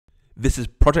This is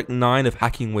Project 9 of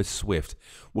Hacking with Swift.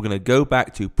 We're going to go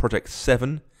back to Project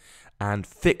 7 and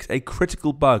fix a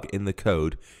critical bug in the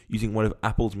code using one of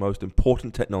Apple's most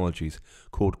important technologies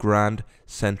called Grand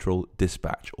Central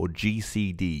Dispatch, or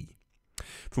GCD.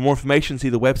 For more information, see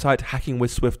the website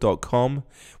hackingwithswift.com,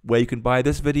 where you can buy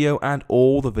this video and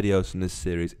all the videos from this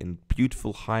series in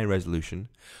beautiful high resolution.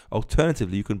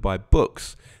 Alternatively, you can buy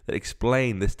books that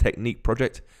explain this technique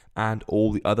project and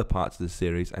all the other parts of the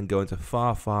series and go into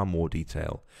far more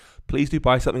detail. Please do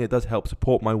buy something that does help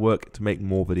support my work to make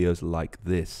more videos like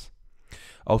this.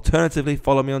 Alternatively,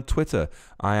 follow me on Twitter.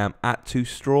 I am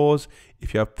 @2straws.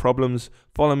 If you have problems,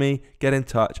 follow me, get in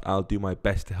touch. I'll do my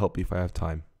best to help you if I have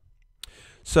time.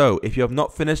 So, if you have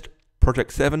not finished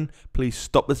Project 7, please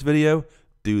stop this video,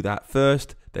 do that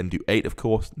first, then do 8 of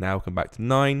course, now come back to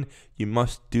 9. You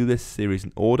must do this series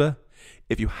in order.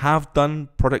 If you have done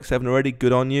Project 7 already,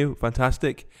 good on you,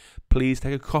 fantastic. Please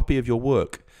take a copy of your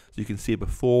work so you can see it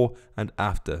before and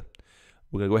after.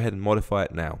 We're going to go ahead and modify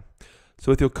it now.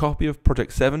 So with your copy of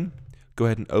Project 7, go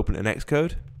ahead and open an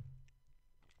Xcode.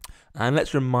 And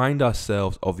let's remind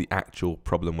ourselves of the actual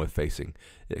problem we're facing.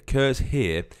 It occurs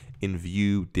here in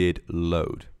view did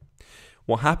load.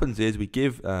 What happens is we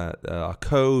give our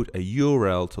code a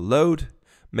URL to load,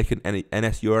 make an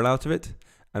NS URL out of it,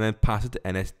 and then pass it to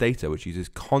NS data, which uses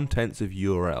contents of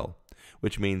URL,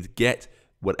 which means get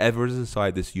whatever is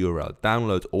inside this URL,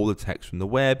 downloads all the text from the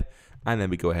web, and then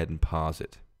we go ahead and parse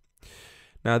it.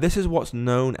 Now this is what's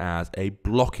known as a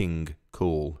blocking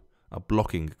call. And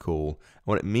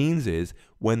what it means is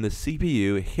when the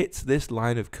CPU hits this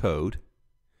line of code,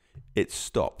 it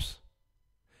stops.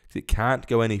 It can't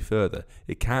go any further.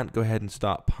 It can't go ahead and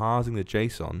start parsing the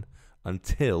JSON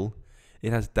until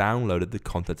it has downloaded the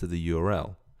contents of the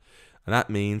URL. And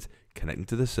that means connecting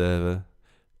to the server,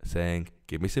 saying,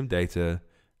 give me some data,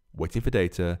 waiting for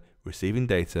data, receiving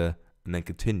data, and then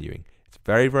continuing. It's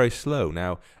very slow.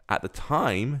 Now, at the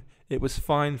time, it was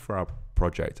fine for our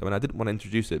project. I mean, I didn't want to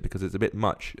introduce it because it's a bit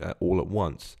much all at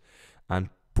once. And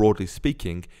broadly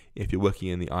speaking, if you're working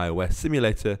in the iOS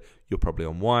simulator, you're probably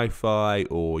on Wi-Fi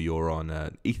or you're on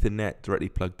Ethernet directly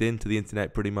plugged into the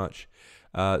internet pretty much.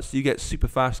 So you get super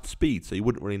fast speed, so you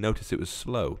wouldn't really notice it was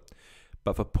slow.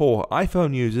 But for poor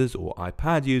iPhone users or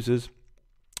iPad users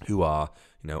who are,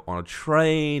 on a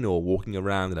train or walking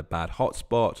around in a bad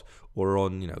hotspot or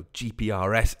on,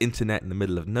 GPRS internet in the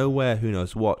middle of nowhere, who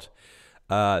knows what,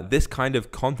 this kind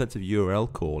of contents of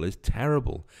URL call is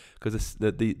terrible because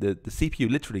the CPU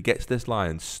literally gets this line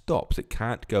and stops. It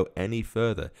can't go any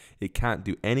further. It can't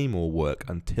do any more work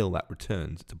until that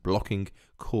returns. It's a blocking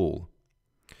call.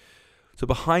 So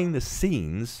behind the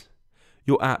scenes,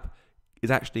 your app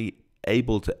is actually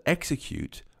able to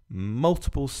execute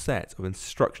multiple sets of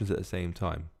instructions at the same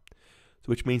time. So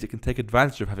which means it can take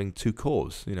advantage of having 2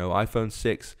 cores. iPhone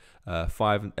 6,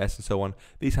 5S and so on,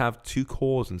 these have 2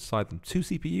 cores inside them, 2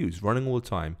 CPUs running all the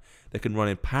time. They can run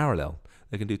in parallel.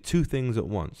 They can do 2 things at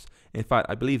once. In fact,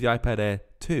 I believe the iPad Air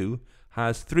 2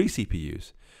 has 3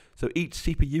 CPUs. So each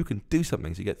CPU can do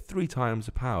something, so you get 3 times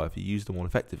the power if you use them all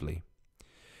effectively.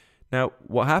 Now,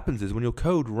 what happens is when your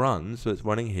code runs, so it's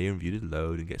running here in view to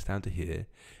load and gets down to here,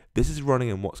 this is running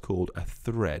in what's called a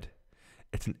thread.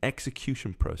 It's an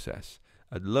execution process,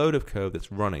 a load of code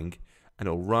that's running, and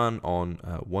it'll run on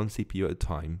one CPU at a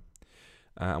time.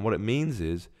 And what it means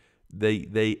is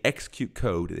they execute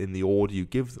code in the order you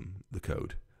give them the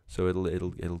code. So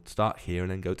it'll start here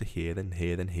and then go to here, then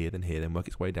here, then here, then here, then work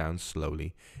its way down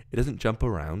slowly. It doesn't jump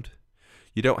around.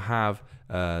 You don't have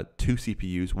 2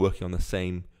 CPUs working on the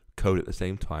same code at the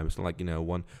same time. It's not like,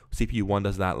 CPU 1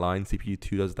 does that line, CPU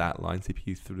 2 does that line,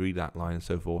 CPU 3 that line, and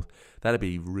so forth. That'd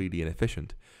be really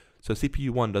inefficient. So CPU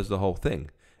 1 does the whole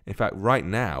thing. In fact, right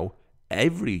now,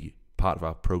 every part of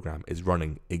our program is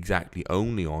running exactly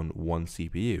only on one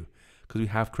CPU because we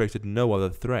have created no other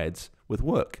threads with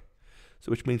work.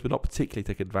 So which means we're not particularly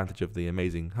taking advantage of the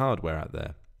amazing hardware out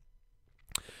there.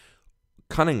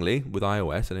 Cunningly, with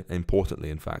iOS, and importantly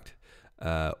in fact,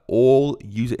 all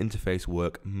user interface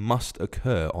work must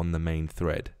occur on the main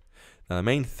thread. Now the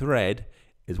main thread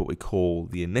is what we call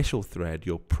the initial thread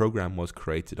your program was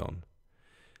created on.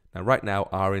 Now right now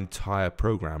our entire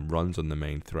program runs on the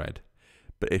main thread,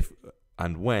 but if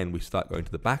and when we start going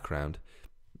to the background,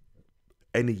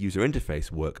 any user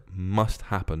interface work must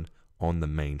happen on the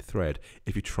main thread.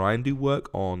 If you try and do work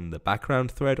on the background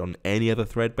thread, on any other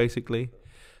thread basically,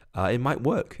 it might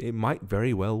work. It might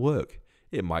very well work.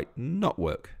 It might not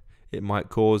work. It might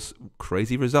cause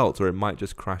crazy results, or it might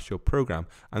just crash your program.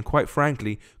 And quite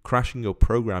frankly, crashing your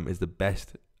program is the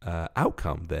best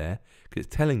outcome there, because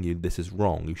it's telling you this is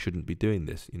wrong. You shouldn't be doing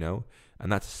this, And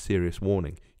that's a serious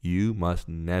warning. you must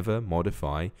never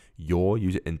modify your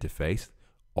user interface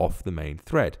off the main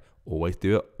thread. Always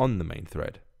do it on the main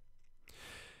thread.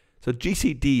 So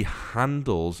GCD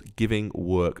handles giving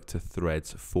work to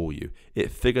threads for you. It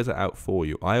figures it out for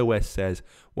you. iOS says,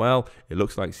 well, it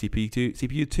looks like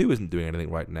CPU 2 isn't doing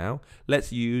anything right now.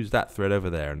 Let's use that thread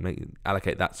over there and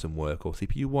allocate that some work, or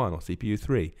CPU 1 or CPU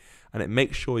 3. And it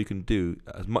makes sure you can do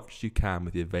as much as you can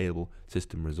with the available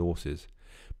system resources.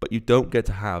 But you don't get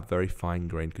to have very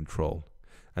fine-grained control.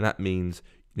 And that means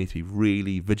you need to be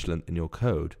really vigilant in your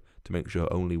code to make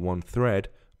sure only one thread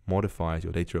modifies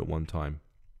your data at one time.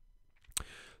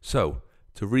 So,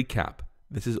 to recap,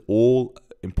 this is all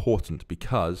important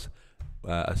because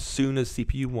as soon as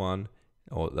CPU 1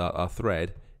 or our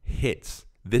thread hits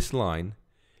this line,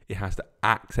 it has to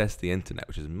access the internet,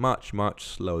 which is much, much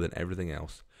slower than everything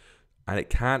else. And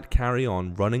it can't carry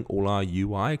on running all our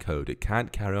UI code. It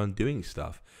can't carry on doing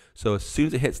stuff. So as soon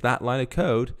as it hits that line of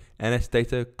code, NS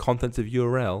data, contents of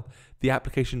URL, the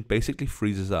application basically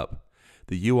freezes up.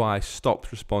 The UI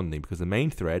stops responding because the main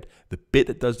thread, the bit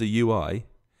that does the UI,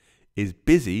 is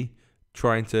busy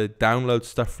trying to download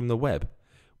stuff from the web,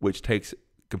 which takes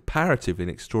comparatively an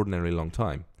extraordinarily long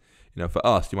time. You know, for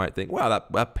us, you might think, wow,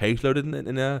 that page loaded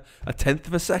in a tenth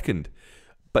of a second.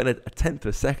 But in a tenth of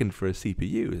a second for a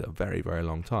CPU is a very, very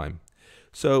long time.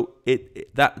 So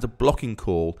that's a blocking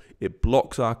call. It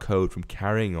blocks our code from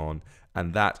carrying on,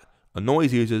 and that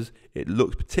annoys users. It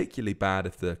looks particularly bad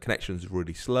if the connection is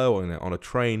really slow. On a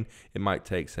train, it might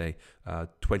take, say,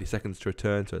 20 seconds to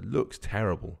return, so it looks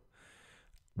terrible.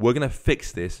 We're going to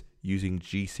fix this using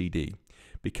GCD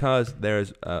because there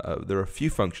are a few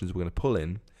functions we're going to pull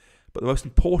in, but the most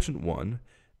important one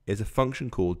is a function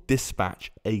called dispatch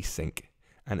async,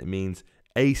 and it means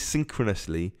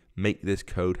asynchronously make this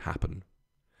code happen.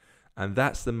 And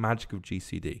that's the magic of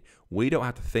GCD. We don't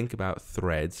have to think about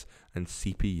threads and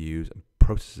CPUs and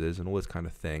processors and all this kind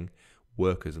of thing,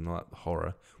 workers and all that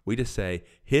horror. We just say,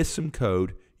 here's some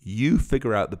code, you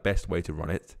figure out the best way to run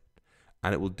it,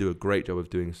 and it will do a great job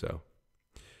of doing so.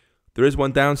 There is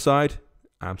one downside.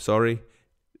 I'm sorry.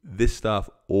 This stuff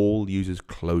all uses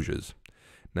closures.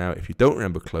 Now, if you don't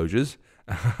remember closures,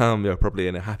 you're probably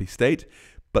in a happy state,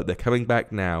 but they're coming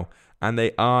back now, and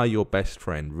they are your best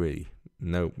friend, really.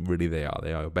 No, really they are.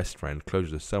 They are your best friend.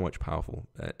 Closures are so much powerful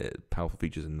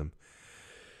features in them.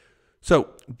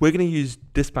 So we're going to use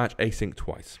dispatch async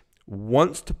twice.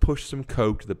 Once to push some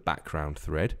code to the background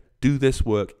thread. Do this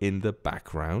work in the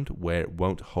background where it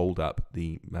won't hold up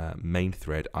the main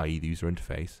thread, i.e. the user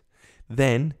interface.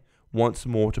 Then, once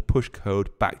more to push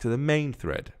code back to the main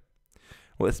thread.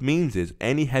 What this means is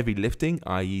any heavy lifting,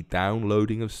 i.e.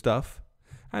 downloading of stuff,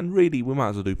 and really we might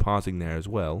as well do parsing there as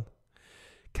well,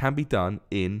 can be done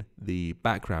in the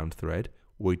background thread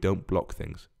where we don't block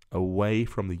things, away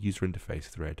from the user interface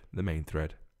thread, the main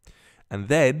thread. And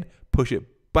then push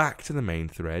it back to the main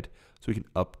thread so we can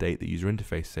update the user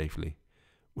interface safely,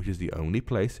 which is the only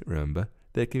place, remember,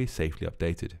 that it can be safely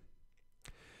updated.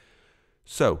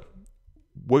 So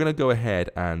we're going to go ahead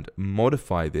and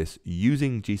modify this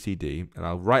using GCD, and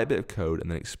I'll write a bit of code and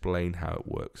then explain how it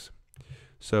works.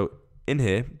 So in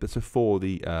here, that's before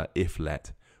the if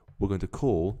let, we're going to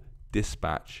call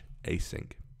dispatch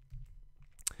async.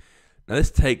 Now this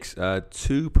takes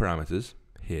two parameters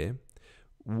here,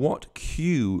 what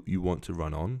queue you want to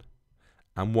run on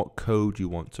and what code you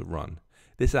want to run.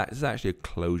 This is actually a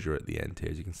closure at the end here,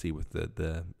 as you can see with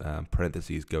the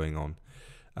parentheses going on.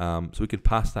 So we can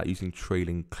pass that using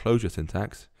trailing closure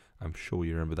syntax. I'm sure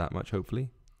you remember that much, hopefully.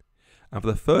 And for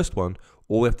the first one,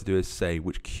 all we have to do is say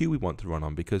which queue we want to run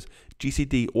on, because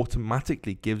GCD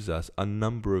automatically gives us a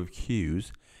number of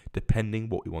queues depending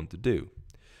what we want to do.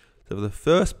 So for the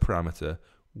first parameter,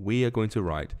 we are going to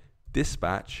write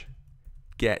dispatch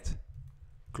get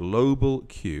global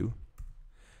queue,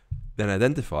 then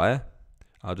identifier,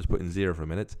 I'll just put in 0 for a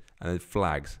minute, and then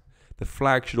flags. The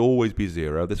flag should always be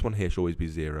 0. This one here should always be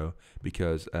 0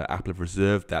 because Apple have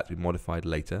reserved that to be modified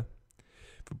later.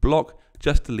 For block,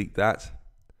 just delete that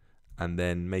and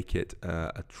then make it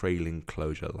a trailing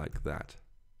closure like that.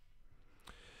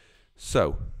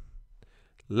 So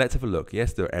let's have a look.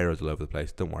 Yes, there are errors all over the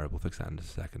place. Don't worry, we'll fix that in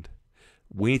just a second.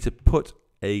 We need to put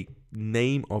a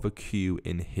name of a queue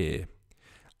in here.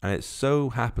 And it so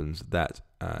happens that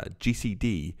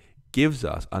GCD gives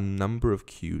us a number of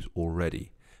queues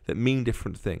already that mean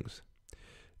different things.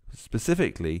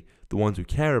 Specifically, the ones we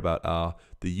care about are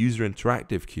the user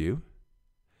interactive queue,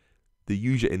 the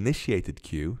user initiated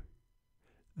queue,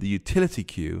 the utility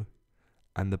queue,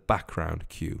 and the background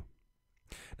queue.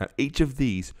 Now, each of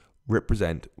these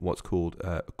represent what's called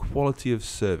quality of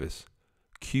service,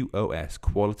 QoS,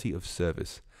 quality of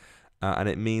service. and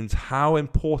it means how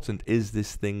important is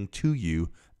this thing to you,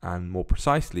 and more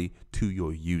precisely, to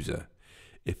your user.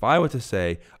 If I were to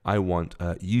say I want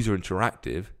user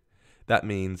interactive, that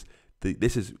means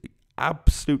this is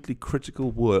absolutely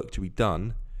critical work to be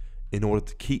done in order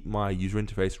to keep my user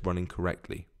interface running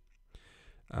correctly.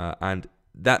 And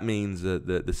that means that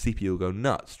the CPU will go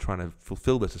nuts trying to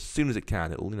fulfill this as soon as it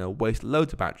can. It will waste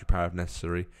loads of battery power if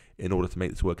necessary in order to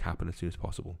make this work happen as soon as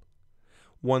possible.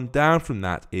 One down from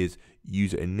that is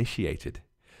user initiated.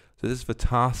 So this is for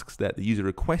tasks that the user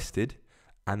requested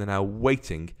and they're now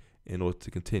waiting in order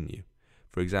to continue.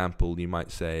 For example, you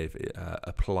might say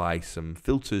apply some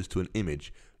filters to an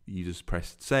image. You just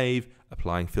press save,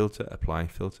 applying filter, apply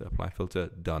filter,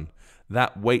 done.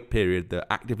 That wait period,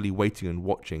 they're actively waiting and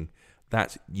watching,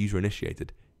 that's user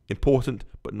initiated. Important,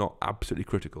 but not absolutely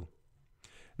critical.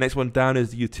 Next one down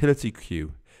is the utility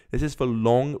queue. This is for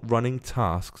long running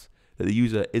tasks that the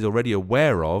user is already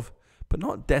aware of, but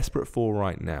not desperate for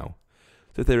right now.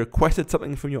 So if they requested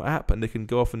something from your app and they can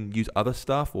go off and use other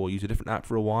stuff or use a different app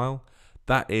for a while,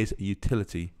 that is a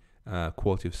utility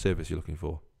quality of service you're looking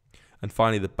for. And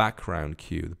finally, the background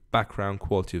queue, the background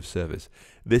quality of service.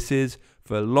 This is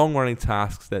for long-running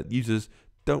tasks that users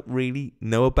don't really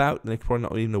know about, and they're probably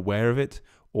not even aware of it,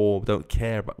 or don't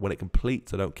care about when it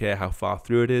completes, or don't care how far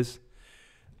through it is.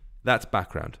 That's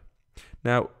background.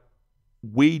 Now,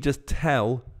 we just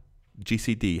tell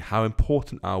GCD how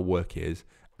important our work is,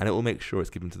 and it will make sure it's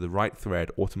given to the right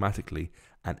thread automatically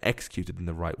and executed in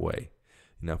the right way.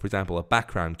 For example, a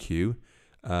background queue,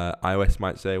 iOS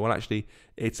might say, well, actually,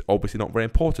 it's obviously not very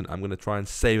important. I'm going to try and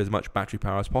save as much battery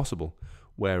power as possible.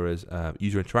 Whereas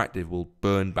user interactive will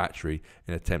burn battery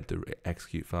in an attempt to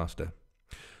execute faster.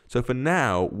 So for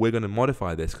now, we're going to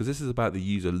modify this because this is about the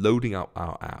user loading up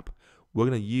our app. We're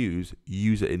going to use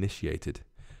user initiated.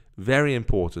 Very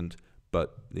important,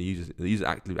 but the user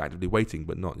actively waiting,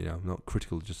 but not not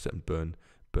critical. Just set and burn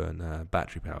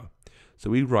battery power.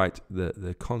 So we write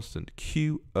the constant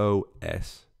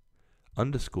QoS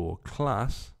underscore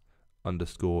class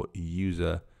underscore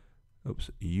user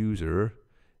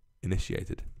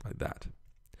initiated, like that.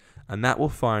 And that will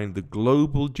find the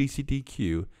global GCD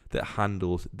queue that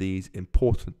handles these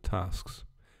important tasks.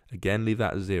 Again, leave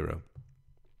that as 0.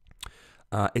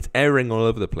 It's erroring all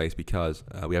over the place because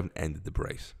we haven't ended the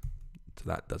brace. So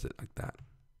that does it like that.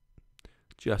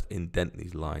 Just indent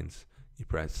these lines. You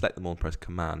select them all and press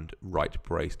Command right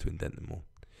brace to indent them all.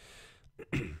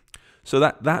 So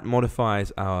that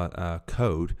modifies our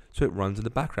code so it runs in the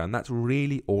background. That's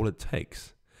really all it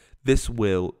takes. This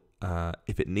will,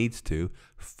 if it needs to,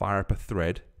 fire up a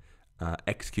thread,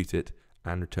 execute it,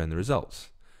 and return the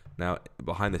results. Now,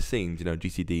 behind the scenes,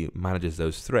 GCD manages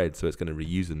those threads, so it's going to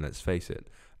reuse them, let's face it.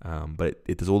 But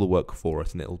it does all the work for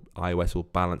us, and iOS will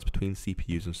balance between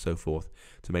CPUs and so forth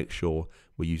to make sure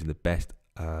we're using the best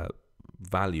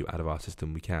value out of our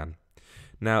system we can.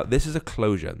 Now, this is a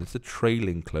closure. This is a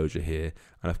trailing closure here.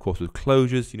 And of course, with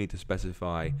closures, you need to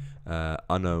specify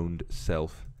unowned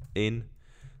self in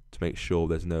to make sure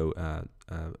there's no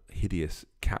hideous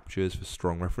captures for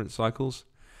strong reference cycles.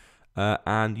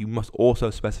 And you must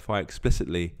also specify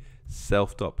explicitly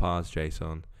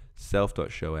self.parsJSON,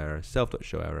 self.showError,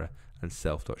 self.showError, and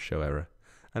self.showError.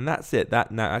 And that's it.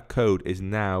 That code is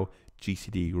now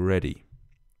GCD ready.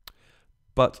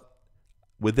 But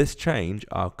with this change,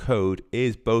 our code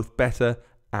is both better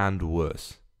and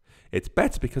worse. It's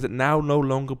better because it now no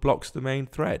longer blocks the main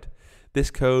thread.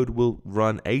 This code will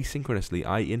run asynchronously,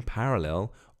 i.e. in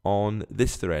parallel, on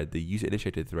this thread, the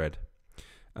user-initiated thread.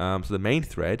 So the main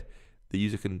thread, the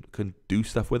user can do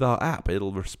stuff with our app.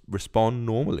 It'll respond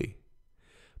normally.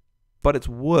 But it's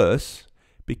worse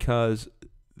because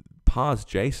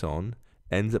parsJSON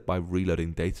ends up by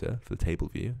reloading data for the table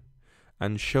view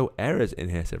and show errors in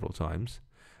here several times.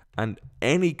 And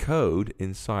any code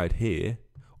inside here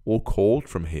or called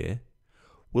from here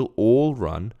will all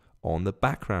run on the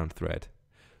background thread.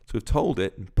 So we've told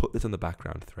it and put this on the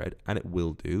background thread, and it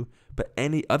will do, but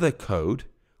any other code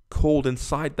called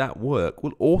inside that work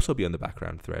will also be on the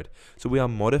background thread. So we are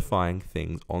modifying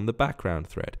things on the background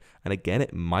thread. And again,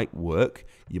 it might work.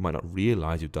 You might not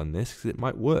realize you've done this because it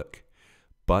might work,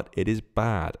 but it is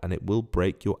bad and it will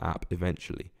break your app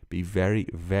eventually. Be very,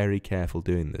 very careful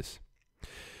doing this.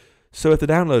 So if the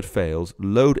download fails,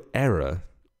 load error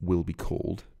will be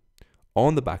called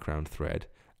on the background thread,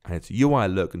 and its UI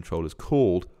alert control is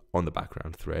called on the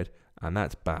background thread, and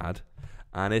that's bad.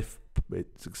 And if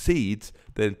it succeeds,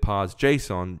 then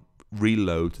parsJSON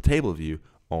reloads the table view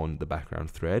on the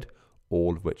background thread,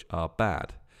 all of which are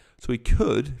bad. So we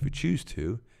could, if we choose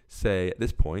to, say at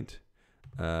this point,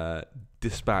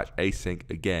 dispatch async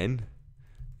again,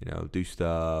 do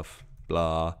stuff,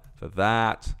 blah for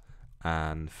that,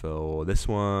 and for this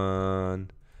one,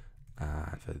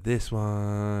 and for this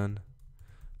one,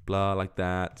 blah like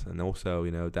that, and also,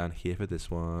 you know, down here for this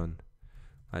one,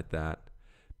 like that.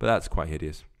 But that's quite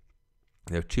hideous.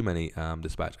 There are too many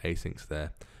dispatch asyncs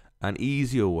there. An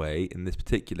easier way in this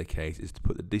particular case is to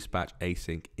put the dispatch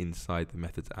async inside the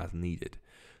methods as needed.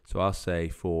 So I'll say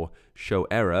for show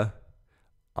error,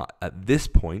 at this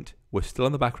point, we're still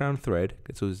on the background thread.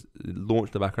 So it's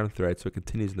launched the background thread, so it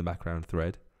continues in the background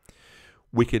thread.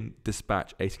 We can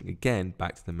dispatch async again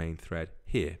back to the main thread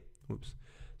here. Whoops.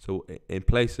 So in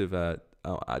place of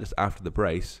just after the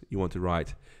brace, you want to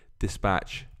write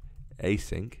dispatch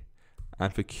async,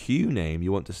 and for queue name,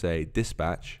 you want to say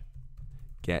dispatch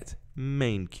get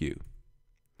main queue,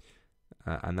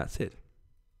 and that's it.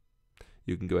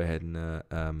 You can go ahead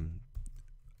and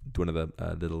do another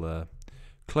little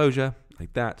closure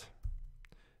like that,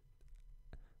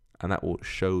 and that will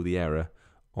show the error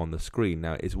on the screen.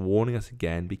 Now it's warning us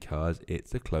again because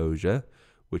it's a closure,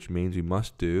 which means we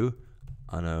must do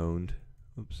unowned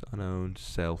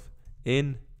self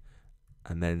in,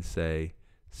 and then say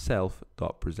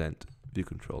self.present view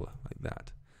controller like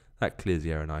that. That clears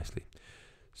the error nicely.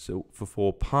 So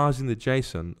for parsing the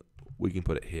JSON, we can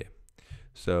put it here.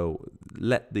 So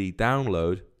let the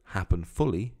download happen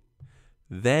fully,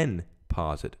 then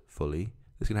parse it fully.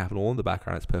 This can happen all in the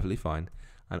background, it's perfectly fine.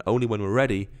 And only when we're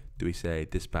ready do we say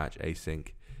dispatch async,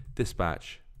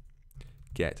 dispatch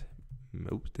get,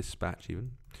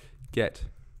 get,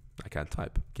 I can't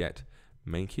type, get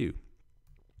main queue.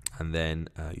 And then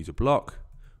use a block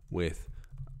with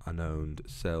unowned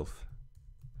self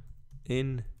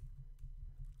in,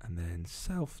 and then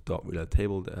self.reload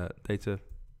table data,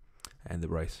 and the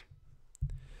brace.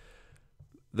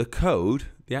 The code,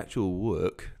 the actual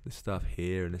work, this stuff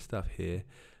here and this stuff here,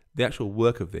 the actual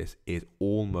work of this is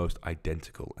almost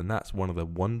identical, and that's one of the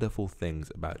wonderful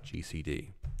things about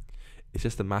GCD. It's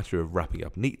just a matter of wrapping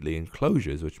up neatly in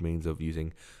closures, which means of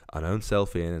using unowned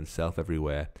self in and self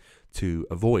everywhere to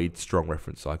avoid strong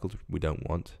reference cycles, which we don't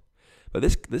want. But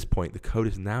at this point, the code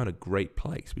is now in a great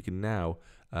place. We can now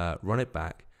run it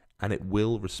back, and it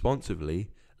will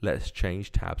responsively let us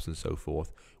change tabs and so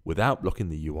forth without blocking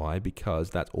the UI, because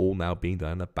that's all now being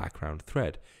done in a background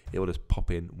thread. It will just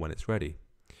pop in when it's ready.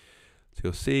 So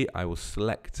you'll see I will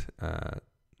select,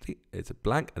 it's a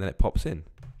blank, and then it pops in.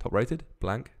 Top rated,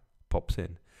 blank, pops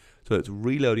in. So it's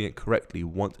reloading it correctly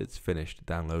once it's finished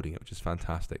downloading it, which is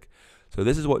fantastic. So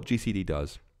this is what GCD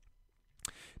does.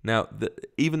 Now,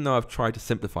 even though I've tried to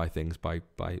simplify things by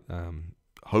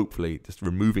hopefully just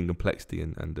removing complexity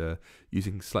and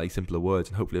using slightly simpler words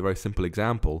and hopefully a very simple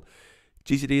example,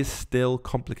 GCD is still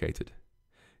complicated.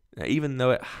 Now, even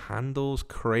though it handles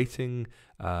creating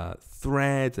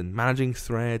threads and managing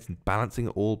threads and balancing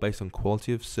it all based on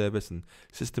quality of service and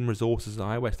system resources,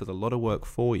 iOS does a lot of work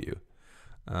for you.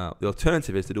 The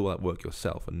alternative is to do all that work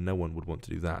yourself, and no one would want to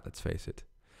do that, let's face it.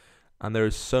 And there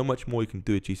is so much more you can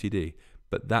do at GCD,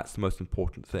 but that's the most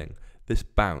important thing. This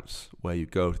bounce, where you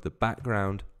go to the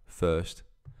background first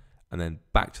and then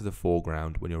back to the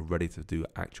foreground when you're ready to do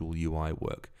actual UI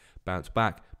work. Bounce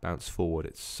back, bounce forward.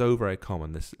 It's so very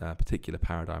common, this particular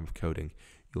paradigm of coding.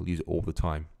 You'll use it all the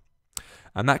time.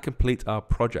 And that completes our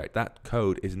project. That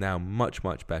code is now much,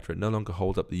 much better. It no longer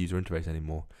holds up the user interface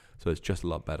anymore, so it's just a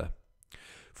lot better.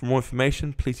 For more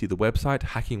information, please see the website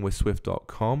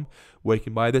hackingwithswift.com, where you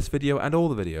can buy this video and all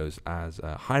the videos as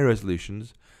high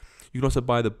resolutions. You can also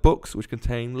buy the books, which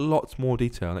contain lots more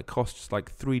detail, and it costs just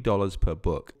like $3 per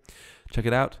book. Check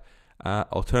it out.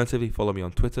 Alternatively, follow me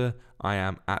on Twitter. I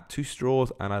am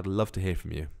 @2straws, and I'd love to hear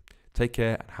from you. Take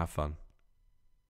care and have fun.